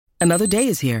Another day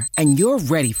is here, and you're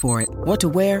ready for it. What to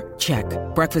wear? Check.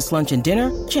 Breakfast, lunch, and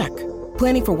dinner? Check.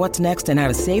 Planning for what's next and how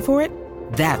to save for it?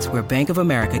 That's where Bank of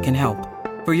America can help.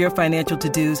 For your financial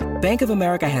to-dos, Bank of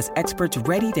America has experts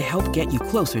ready to help get you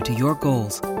closer to your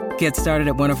goals. Get started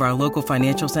at one of our local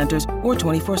financial centers or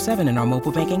 24/7 in our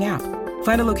mobile banking app.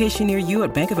 Find a location near you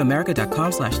at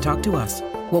bankofamerica.com/talktous.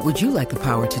 What would you like the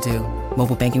power to do?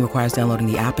 Mobile banking requires downloading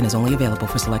the app and is only available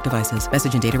for select devices.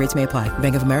 Message and data rates may apply.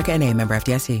 Bank of America N.A., member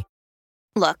FDIC.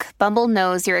 Look, Bumble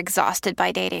knows you're exhausted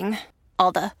by dating.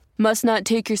 All the, must not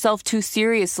take yourself too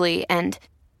seriously, and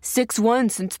 6'1"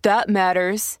 since that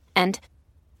matters, and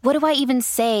what do I even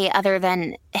say other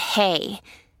than, hey?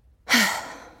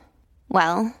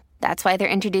 Well, that's why they're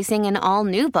introducing an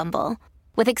all-new Bumble,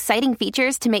 with exciting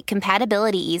features to make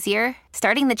compatibility easier,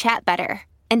 starting the chat better,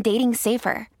 and dating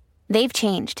safer. They've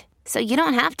changed, so you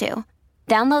don't have to.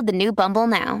 Download the new Bumble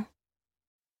now.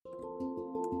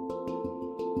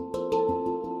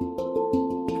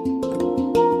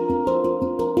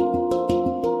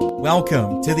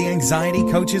 Welcome to the Anxiety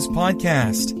Coaches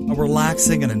Podcast, a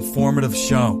relaxing and informative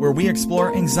show where we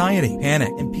explore anxiety,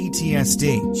 panic, and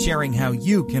PTSD, sharing how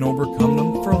you can overcome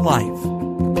them for life.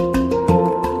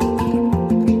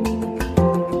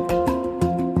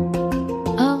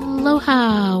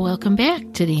 Aloha! Welcome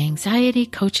back to the Anxiety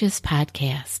Coaches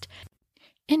Podcast.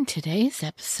 In today's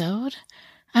episode,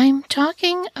 I'm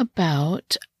talking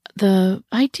about the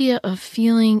idea of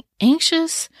feeling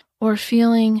anxious or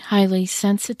feeling highly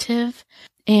sensitive.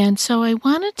 And so I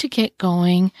wanted to get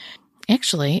going.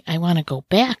 Actually, I want to go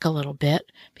back a little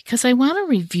bit because I want to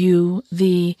review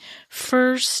the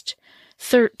first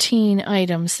 13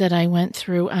 items that I went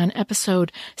through on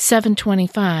episode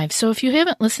 725. So if you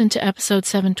haven't listened to episode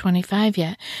 725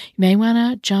 yet, you may want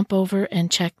to jump over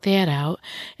and check that out.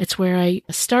 It's where I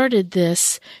started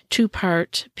this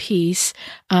two-part piece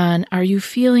on, are you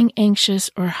feeling anxious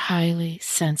or highly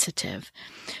sensitive?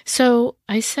 So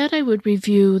I said I would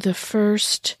review the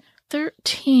first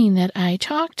 13 that I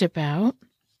talked about.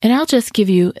 And I'll just give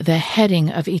you the heading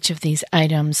of each of these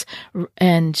items,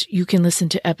 and you can listen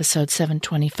to episode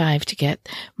 725 to get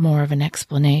more of an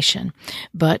explanation.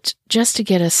 But just to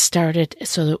get us started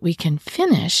so that we can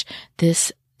finish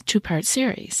this two-part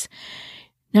series.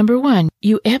 Number 1,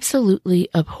 you absolutely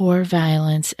abhor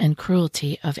violence and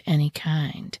cruelty of any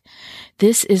kind.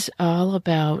 This is all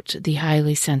about the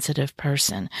highly sensitive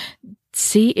person.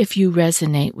 See if you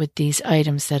resonate with these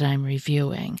items that I'm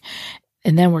reviewing.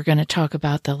 And then we're going to talk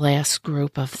about the last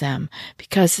group of them,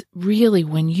 because really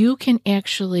when you can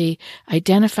actually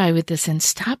identify with this and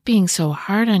stop being so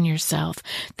hard on yourself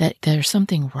that there's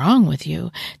something wrong with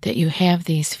you, that you have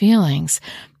these feelings,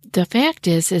 the fact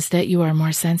is that you are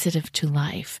more sensitive to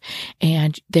life.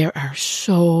 And there are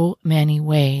so many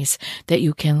ways that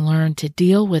you can learn to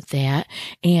deal with that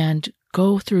and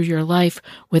go through your life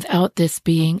without this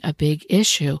being a big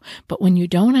issue. But when you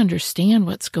don't understand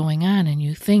what's going on and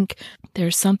you think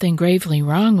there's something gravely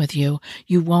wrong with you,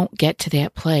 you won't get to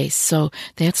that place. So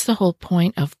that's the whole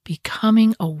point of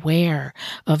becoming aware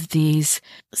of these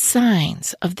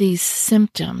signs, of these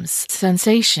symptoms,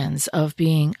 sensations of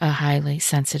being a highly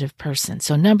sensitive person.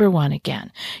 So number 1,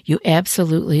 again, you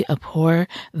absolutely abhor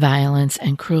violence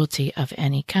and cruelty of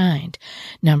any kind.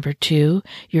 Number 2,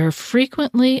 you're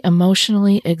frequently emotionally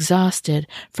exhausted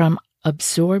from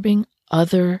absorbing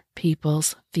other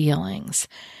people's feelings.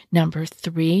 Number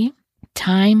 3,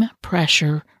 time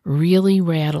pressure really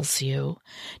rattles you.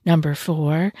 Number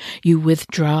 4, you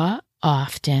withdraw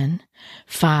often.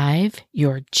 5,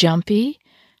 you're jumpy.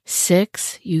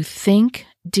 6, you think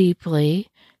deeply.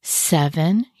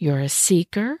 7, you're a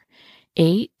seeker.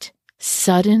 8,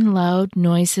 sudden loud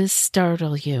noises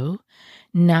startle you.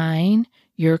 9,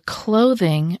 your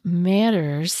clothing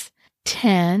matters.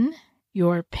 10,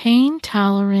 your pain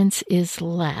tolerance is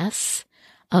less.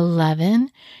 11,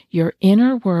 your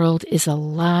inner world is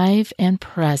alive and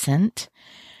present.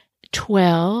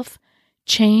 12,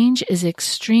 change is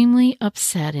extremely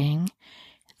upsetting.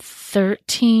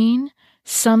 13,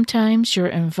 sometimes your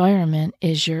environment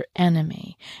is your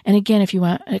enemy. And again, if you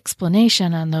want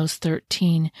explanation on those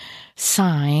 13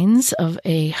 signs of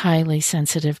a highly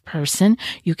sensitive person,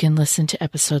 you can listen to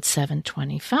episode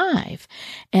 725.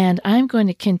 And I'm going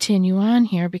to continue on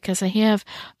here because I have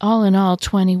all in all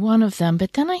 21 of them,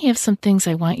 but then I have some things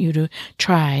I want you to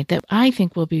try that I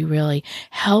think will be really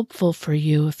helpful for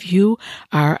you if you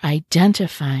are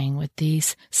identifying with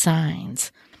these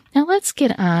signs. Now let's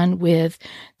get on with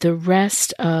the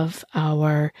rest of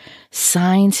our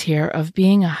signs here of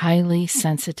being a highly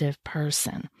sensitive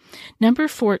person. Number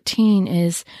 14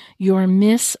 is you're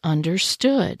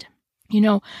misunderstood.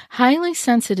 Highly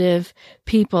sensitive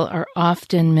people are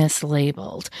often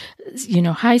mislabeled.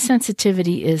 High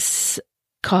sensitivity is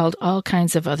called all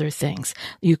kinds of other things.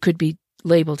 You could be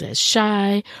labeled as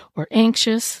shy or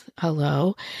anxious,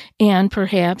 and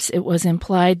perhaps it was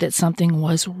implied that something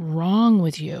was wrong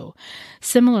with you.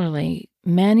 Similarly,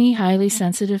 many highly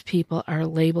sensitive people are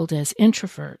labeled as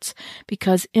introverts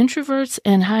because introverts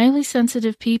and highly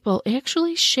sensitive people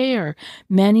actually share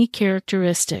many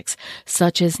characteristics,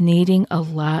 such as needing a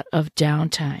lot of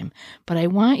downtime. But I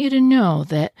want you to know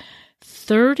that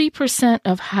 30%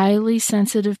 of highly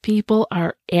sensitive people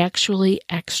are actually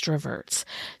extroverts.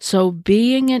 So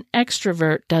being an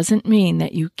extrovert doesn't mean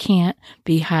that you can't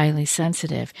be highly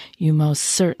sensitive. You most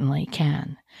certainly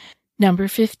can. Number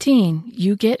 15,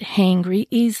 you get hangry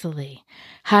easily.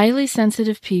 Highly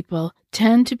sensitive people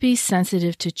tend to be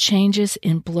sensitive to changes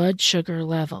in blood sugar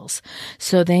levels.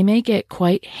 So they may get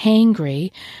quite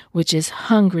hangry, which is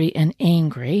hungry and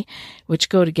angry, which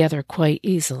go together quite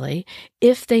easily,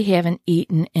 if they haven't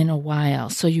eaten in a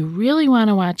while. So you really want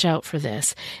to watch out for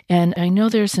this. And I know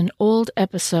there's an old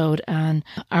episode on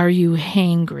Are You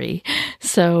Hangry?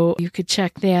 So you could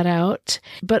check that out.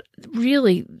 But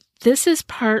really, this is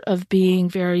part of being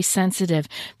very sensitive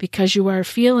because you are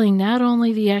feeling not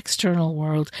only the external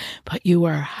world, but you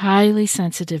are highly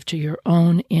sensitive to your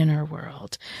own inner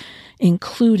world,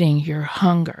 including your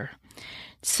hunger.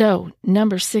 So,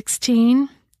 number 16,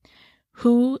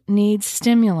 who needs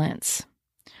stimulants?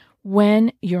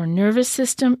 When your nervous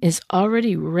system is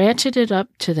already ratcheted up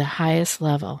to the highest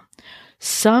level.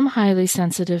 Some highly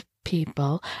sensitive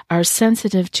people are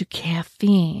sensitive to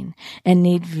caffeine and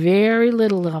need very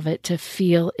little of it to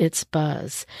feel its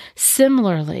buzz.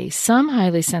 Similarly, some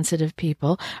highly sensitive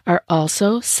people are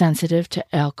also sensitive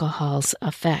to alcohol's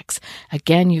effects.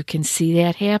 Again, you can see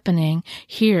that happening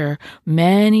here.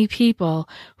 Many people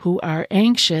who are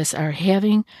anxious are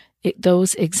having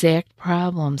those exact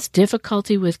problems,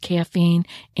 difficulty with caffeine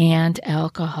and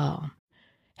alcohol.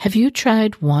 Have you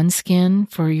tried OneSkin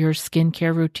for your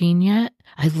skincare routine yet?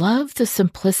 I love the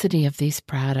simplicity of these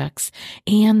products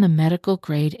and the medical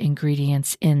grade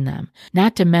ingredients in them,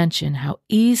 not to mention how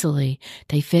easily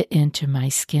they fit into my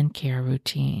skincare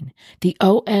routine. The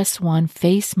OS1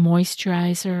 Face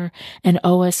Moisturizer and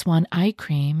OS1 Eye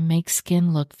Cream make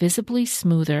skin look visibly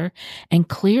smoother and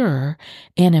clearer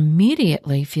and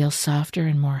immediately feel softer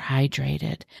and more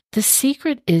hydrated. The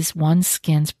secret is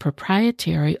OneSkin's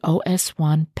proprietary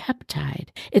OS1 peptide.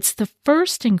 It's the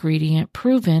first ingredient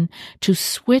proven to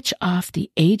switch off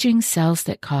the aging cells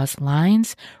that cause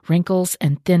lines, wrinkles,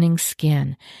 and thinning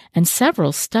skin, and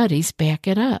several studies back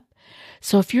it up.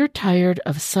 So if you're tired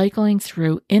of cycling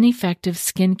through ineffective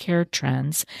skincare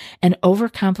trends and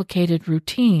overcomplicated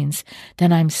routines,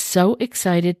 then I'm so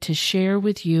excited to share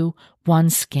with you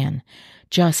OneSkin,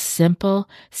 just simple,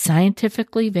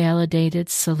 scientifically validated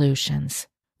solutions.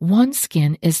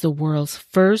 OneSkin is the world's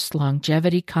first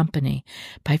longevity company.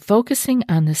 By focusing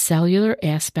on the cellular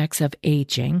aspects of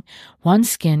aging,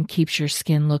 OneSkin keeps your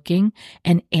skin looking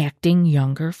and acting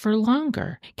younger for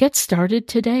longer. Get started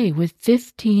today with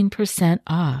 15%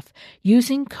 off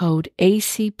using code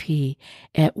ACP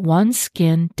at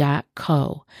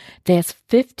oneskin.co. That's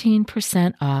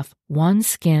 15% off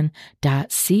oneskin.co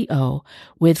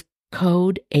with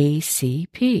code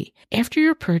ACP. After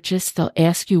your purchase, they'll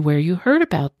ask you where you heard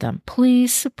about them.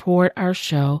 Please support our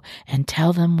show and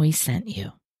tell them we sent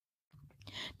you.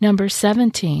 Number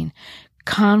 17,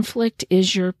 conflict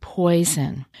is your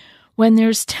poison. When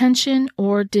there's tension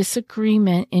or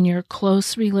disagreement in your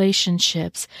close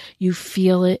relationships, you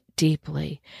feel it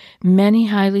deeply. Many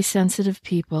highly sensitive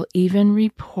people even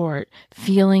report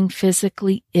feeling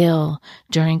physically ill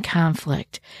during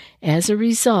conflict. As a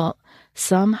result,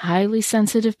 some highly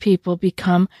sensitive people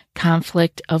become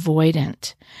conflict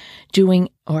avoidant, doing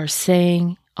or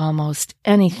saying almost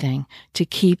anything to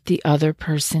keep the other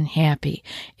person happy.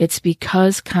 It's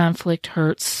because conflict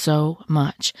hurts so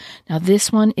much. Now,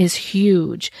 this one is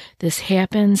huge. This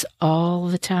happens all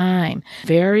the time.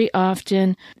 Very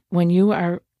often, when you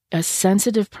are a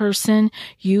sensitive person,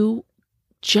 you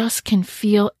just can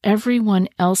feel everyone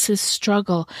else's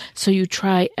struggle, so you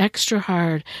try extra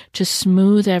hard to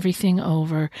smooth everything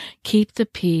over, keep the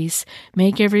peace,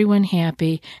 make everyone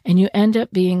happy, and you end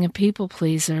up being a people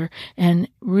pleaser and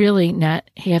really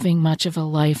not having much of a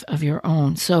life of your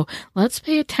own. So let's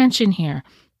pay attention here.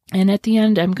 And at the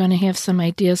end, I'm going to have some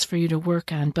ideas for you to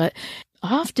work on, but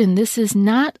often this is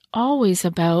not always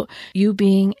about you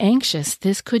being anxious.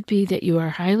 This could be that you are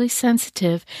highly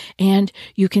sensitive and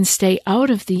you can stay out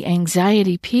of the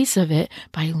anxiety piece of it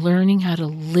by learning how to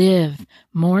live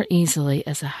more easily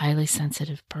as a highly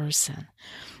sensitive person.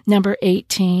 Number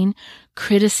 18,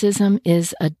 criticism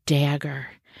is a dagger.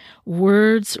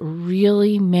 Words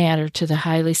really matter to the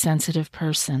highly sensitive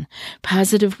person.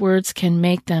 Positive words can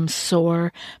make them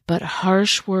soar, but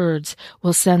harsh words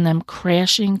will send them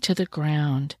crashing to the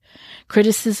ground.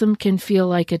 Criticism can feel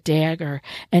like a dagger,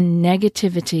 and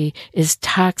negativity is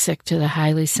toxic to the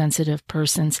highly sensitive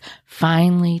person's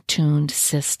finely tuned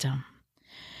system.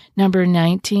 Number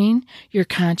 19, you're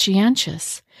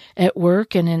conscientious. At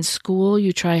work and in school,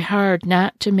 you try hard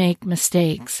not to make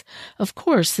mistakes. Of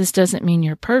course, this doesn't mean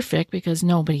you're perfect, because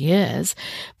nobody is,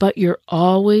 but you're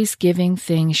always giving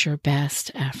things your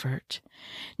best effort.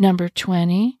 Number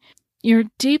 20, you're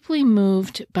deeply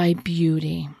moved by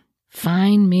beauty.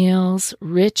 Fine meals,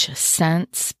 rich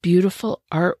scents, beautiful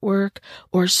artwork,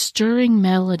 or stirring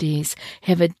melodies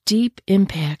have a deep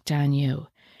impact on you.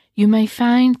 You may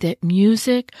find that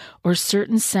music or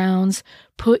certain sounds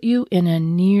put you in a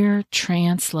near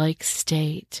trance-like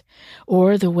state,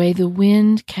 or the way the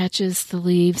wind catches the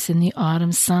leaves in the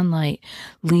autumn sunlight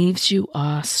leaves you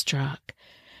awestruck.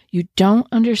 You don't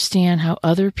understand how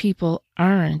other people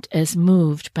aren't as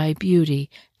moved by beauty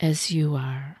as you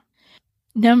are.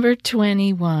 Number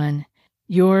 21,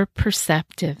 you're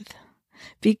perceptive.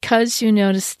 Because you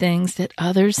notice things that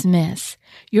others miss,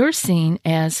 you're seen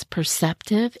as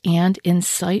perceptive and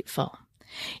insightful.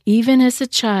 Even as a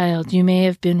child, you may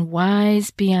have been wise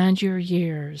beyond your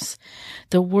years.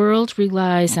 The world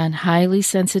relies on highly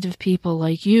sensitive people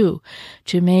like you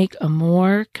to make a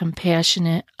more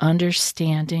compassionate,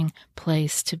 understanding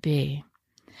place to be.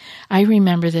 I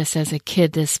remember this as a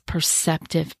kid, this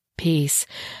perceptive piece,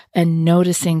 and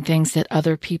noticing things that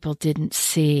other people didn't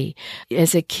see.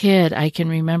 As a kid, I can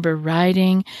remember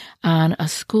riding on a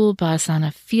school bus on a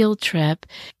field trip,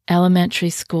 elementary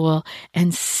school,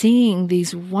 and seeing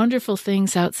these wonderful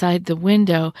things outside the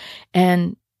window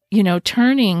and,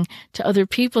 turning to other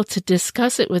people to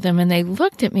discuss it with them. And they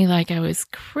looked at me like I was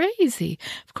crazy.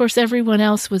 Of course, everyone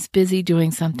else was busy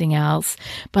doing something else,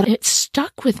 but it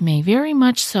stuck with me very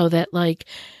much so that,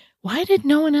 why did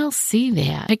no one else see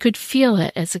that? I could feel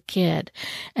it as a kid.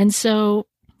 And so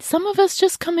some of us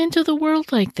just come into the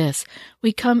world like this.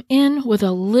 We come in with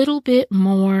a little bit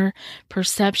more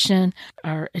perception.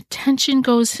 Our attention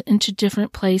goes into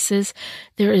different places.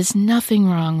 There is nothing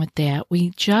wrong with that. We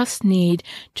just need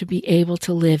to be able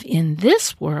to live in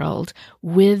this world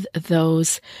with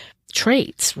those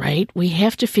traits, right? We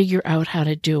have to figure out how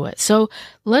to do it. So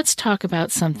let's talk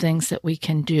about some things that we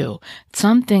can do,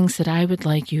 some things that I would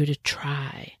like you to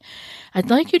try. I'd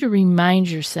like you to remind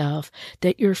yourself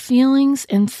that your feelings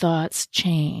and thoughts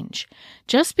change.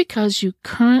 Just because you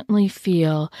currently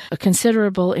feel a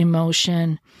considerable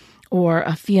emotion or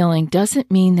a feeling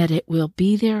doesn't mean that it will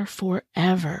be there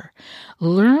forever.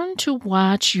 Learn to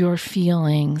watch your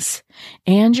feelings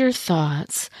and your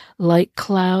thoughts like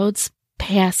clouds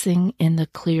passing in the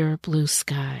clear blue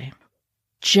sky.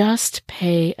 Just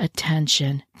pay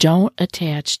attention. Don't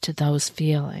attach to those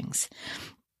feelings.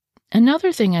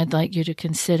 Another thing I'd like you to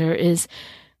consider is,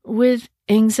 with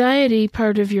anxiety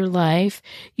part of your life,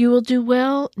 you will do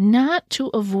well not to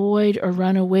avoid or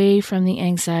run away from the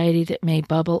anxiety that may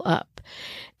bubble up.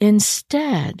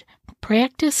 Instead,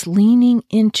 practice leaning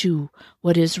into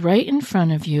what is right in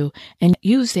front of you and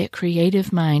use that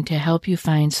creative mind to help you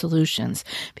find solutions,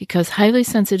 because highly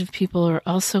sensitive people are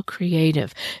also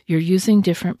creative. You're using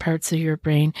different parts of your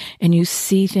brain and you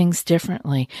see things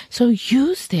differently. So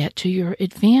use that to your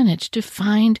advantage to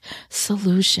find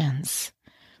solutions.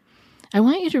 I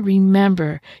want you to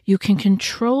remember you can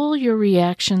control your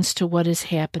reactions to what is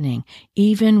happening,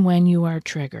 even when you are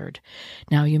triggered.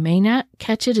 Now, you may not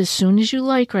catch it as soon as you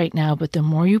like right now, but the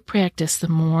more you practice, the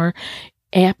more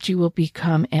apt you will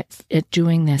become at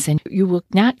doing this. And you will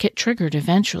not get triggered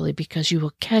eventually, because you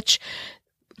will catch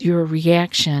your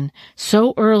reaction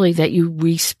so early that you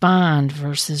respond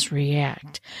versus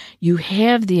react. You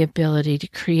have the ability to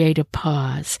create a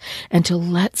pause and to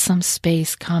let some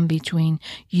space come between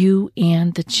you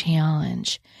and the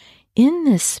challenge. In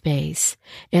this space,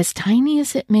 as tiny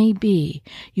as it may be,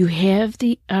 you have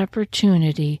the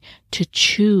opportunity to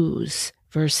choose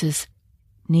versus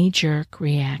knee-jerk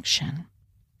reaction.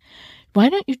 Why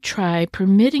don't you try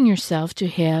permitting yourself to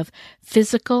have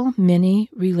physical mini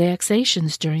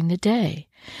relaxations during the day?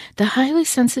 The highly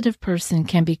sensitive person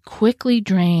can be quickly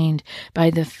drained by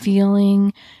the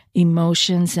feeling,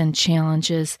 emotions, and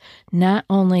challenges, not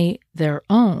only their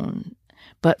own,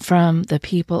 but from the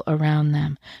people around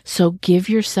them. So give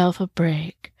yourself a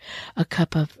break. A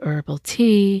cup of herbal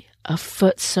tea, a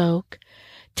foot soak,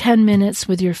 10 minutes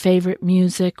with your favorite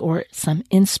music or some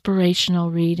inspirational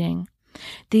reading.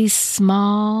 These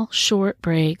small, short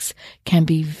breaks can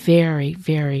be very,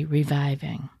 very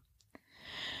reviving.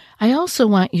 I also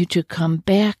want you to come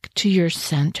back to your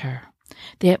center,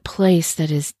 that place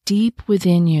that is deep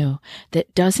within you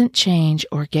that doesn't change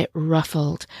or get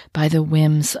ruffled by the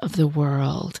whims of the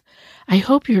world. I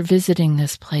hope you're visiting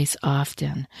this place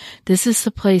often. This is the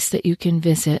place that you can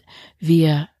visit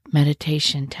via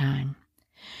meditation time.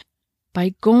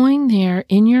 By going there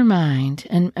in your mind,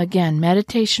 and again,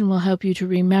 meditation will help you to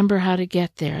remember how to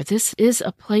get there. This is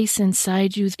a place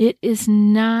inside you. It is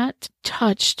not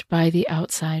touched by the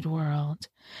outside world,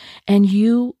 and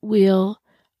you will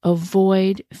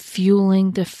avoid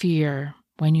fueling the fear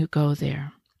when you go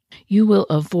there. You will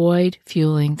avoid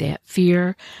fueling that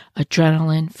fear,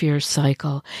 adrenaline, fear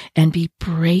cycle, and be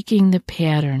breaking the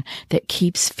pattern that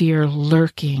keeps fear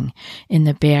lurking in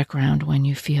the background when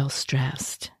you feel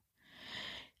stressed.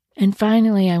 And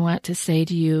finally, I want to say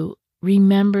to you,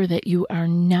 remember that you are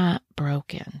not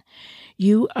broken.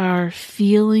 You are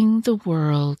feeling the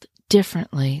world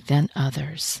differently than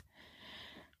others.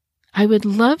 I would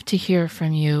love to hear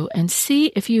from you and see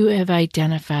if you have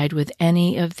identified with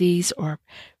any of these or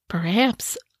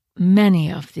perhaps many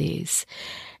of these.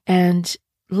 And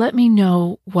let me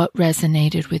know what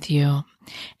resonated with you.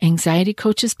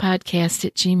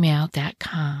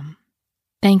 anxietycoachespodcast@gmail.com.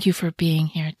 Thank you for being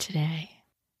here today.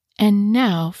 And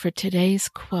now for today's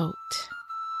quote.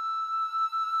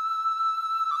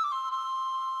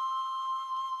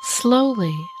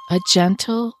 Slowly, a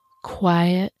gentle,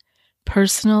 quiet,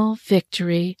 personal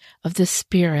victory of the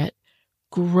spirit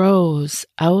grows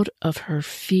out of her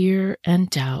fear and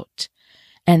doubt.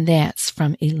 And that's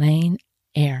from Elaine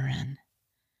Aron.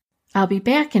 I'll be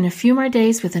back in a few more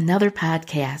days with another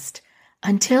podcast.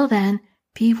 Until then,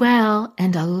 be well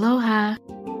and aloha.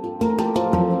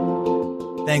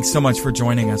 Thanks so much for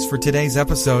joining us for today's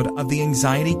episode of the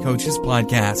Anxiety Coaches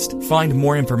Podcast. Find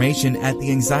more information at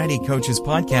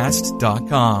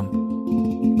theanxietycoachespodcast.com.